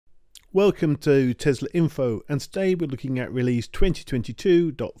Welcome to Tesla Info, and today we're looking at release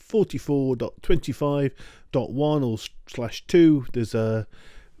 2022.44.25.1 or /2. There's a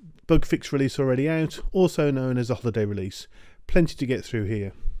bug fix release already out, also known as a holiday release. Plenty to get through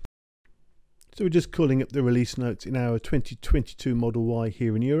here. So we're just calling up the release notes in our 2022 Model Y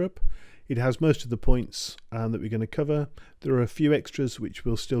here in Europe. It has most of the points that we're going to cover. There are a few extras which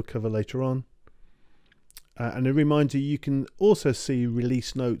we'll still cover later on. And a reminder, you can also see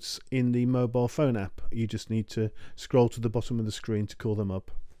release notes in the mobile phone app. You just need to scroll to the bottom of the screen to call them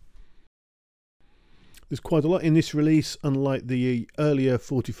up. There's quite a lot in this release, unlike the earlier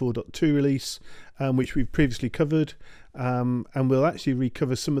 44.2 release, which we've previously covered. And we'll actually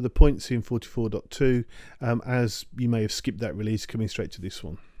recover some of the points in 44.2 as you may have skipped that release coming straight to this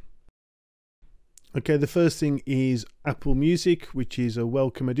one. Okay, the first thing is Apple Music, which is a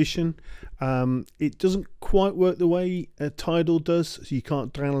welcome addition. It doesn't quite work the way Tidal does, so you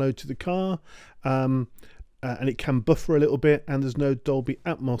can't download to the car, and it can buffer a little bit, and there's no Dolby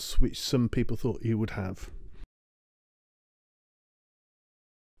Atmos, which some people thought you would have.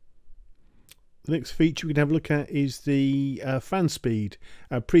 The next feature we can have a look at is the fan speed.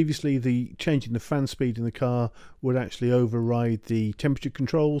 Previously, the changing the fan speed in the car would actually override the temperature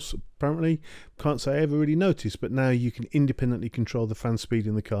controls, apparently. Can't say I ever really noticed, but now you can independently control the fan speed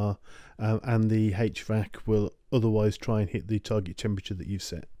in the car, and the HVAC will otherwise try and hit the target temperature that you've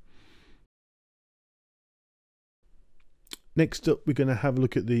set. Next up, we're going to have a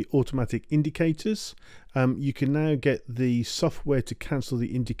look at the automatic indicators. You can now get the software to cancel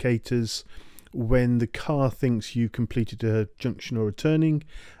the indicators when the car thinks you completed a junction or a turning.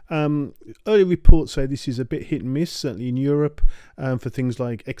 Early reports say this is a bit hit and miss, certainly in Europe, for things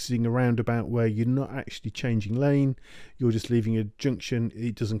like exiting a roundabout where you're not actually changing lane, you're just leaving a junction,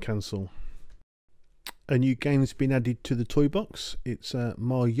 it doesn't cancel. A new game's been added to the toy box. It's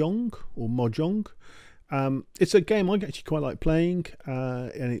Mahjong or Mahjong. It's a game I actually quite like playing,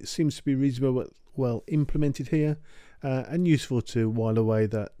 and it seems to be reasonably well implemented here. And useful to while away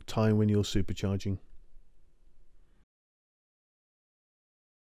that time when you're supercharging.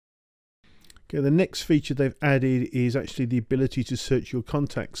 Okay, the next feature they've added is actually the ability to search your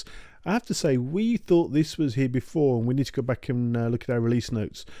contacts. I have to say, we thought this was here before, and we need to go back and look at our release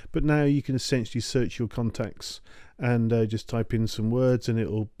notes. But now you can essentially search your contacts and just type in some words, and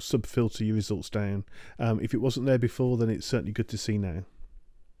it'll sub-filter your results down. If it wasn't there before, then it's certainly good to see now.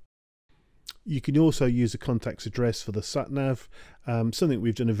 You can also use a contact's address for the sat-nav, something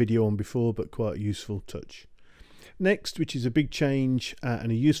we've done a video on before, but quite a useful touch. Next, which is a big change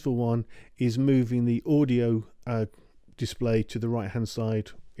and a useful one, is moving the audio display to the right hand side,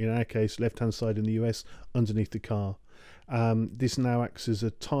 in our case left hand side in the US, underneath the car. This now acts as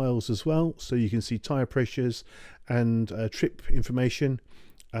a tiles as well, so you can see tyre pressures and trip information,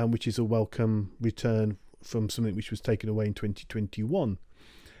 which is a welcome return from something which was taken away in 2021.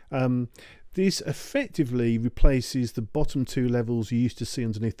 This effectively replaces the bottom two levels you used to see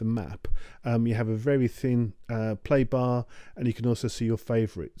underneath the map. You have a very thin play bar, and you can also see your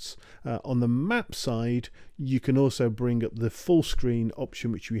favourites. On the map side, you can also bring up the full screen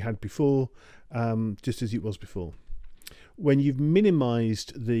option which we had before, just as it was before. When you've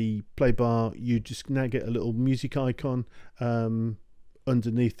minimised the play bar, you just now get a little music icon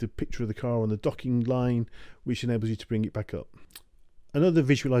underneath the picture of the car on the docking line, which enables you to bring it back up. Another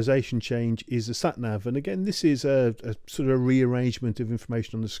visualization change is the sat-nav, and again this is a sort of a rearrangement of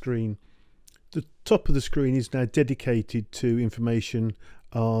information on the screen. The top of the screen is now dedicated to information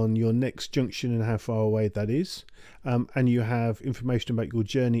on your next junction and how far away that is, and you have information about your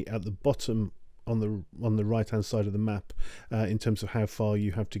journey at the bottom on the right hand side of the map in terms of how far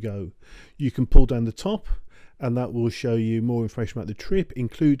you have to go. You can pull down the top, and that will show you more information about the trip,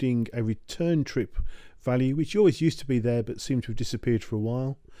 including a return trip value, which always used to be there but seemed to have disappeared for a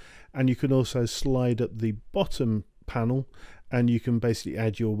while. And you can also slide up the bottom panel, and you can basically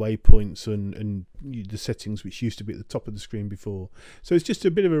add your waypoints and the settings which used to be at the top of the screen before. So it's just a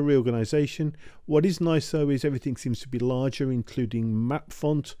bit of a reorganization. What is nice though is everything seems to be larger, including map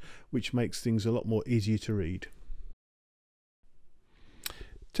font, which makes things a lot more easier to read.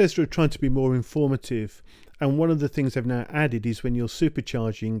 Tesla are trying to be more informative, and one of the things they've now added is when you're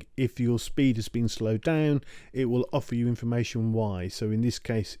supercharging, if your speed has been slowed down, it will offer you information why. So in this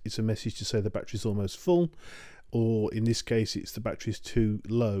case, it's a message to say the battery's almost full, or in this case, it's the battery's too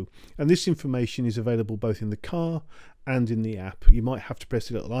low. And this information is available both in the car and in the app. You might have to press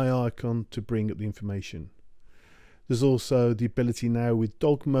the little eye icon to bring up the information. There's also the ability now with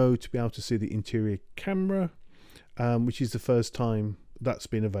dog mode to be able to see the interior camera, which is the first time that's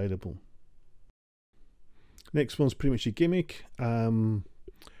been available. Next one's pretty much a gimmick.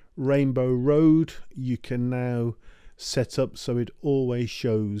 Rainbow Road you can now set up so it always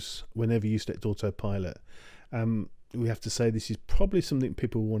shows whenever you select autopilot. We have to say this is probably something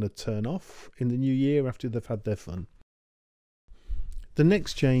people want to turn off in the new year after they've had their fun. The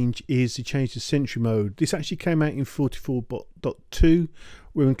next change is the change to Sentry Mode. This actually came out in 44.2.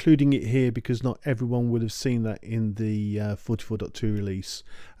 We're including it here because not everyone would have seen that in the 44.2 release.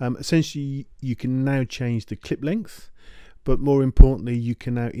 Essentially, you can now change the clip length, but more importantly, you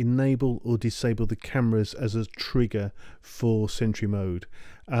can now enable or disable the cameras as a trigger for Sentry Mode.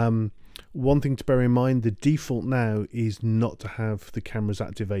 One thing to bear in mind, the default now is not to have the cameras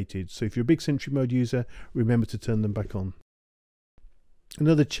activated. So if you're a big Sentry Mode user, remember to turn them back on.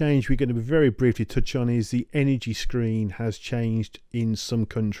 Another change we're going to very briefly touch on is the energy screen has changed in some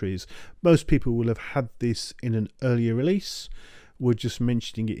countries. Most people will have had this in an earlier release. We're just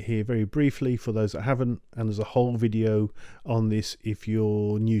mentioning it here very briefly for those that haven't, and there's a whole video on this if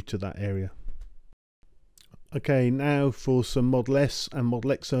you're new to that area. Okay, now for some Model S and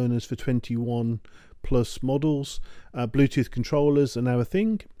Model X owners for 21 plus models. Bluetooth controllers are now a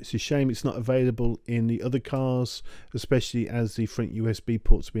thing. It's a shame it's not available in the other cars, especially as the front USB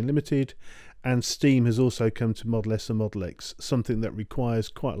ports have been limited. And Steam has also come to Model S and Model X, something that requires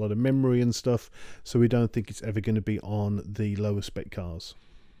quite a lot of memory and stuff, so we don't think it's ever going to be on the lower spec cars.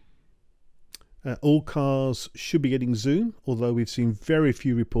 All cars should be getting zoom, although we've seen very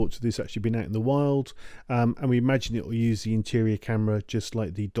few reports of this actually being out in the wild, and we imagine it will use the interior camera just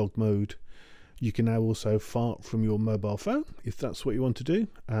like the dog mode. You can now also fart from your mobile phone if that's what you want to do.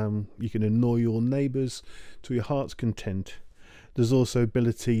 You can annoy your neighbours to your heart's content. There's also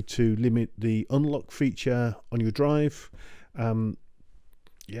ability to limit the unlock feature on your drive.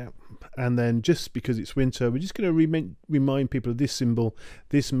 Yeah, and then just because it's winter, we're just going to remind people of this symbol.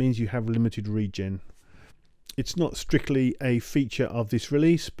 This means you have limited regen. It's not strictly a feature of this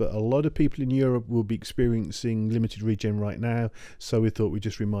release, but a lot of people in Europe will be experiencing limited regen right now, so we thought we'd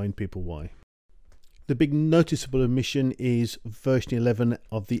just remind people why. The big noticeable omission is version 11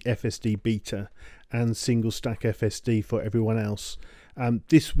 of the FSD Beta and single stack FSD for everyone else.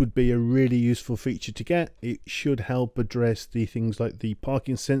 This would be a really useful feature to get. It should help address the things like the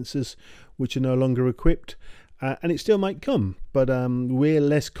parking sensors, which are no longer equipped, and it still might come, but we're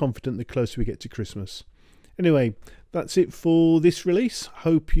less confident the closer we get to Christmas. Anyway, that's it for this release.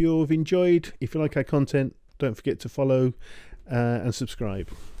 Hope you've enjoyed. If you like our content, don't forget to follow and subscribe.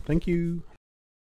 Thank you.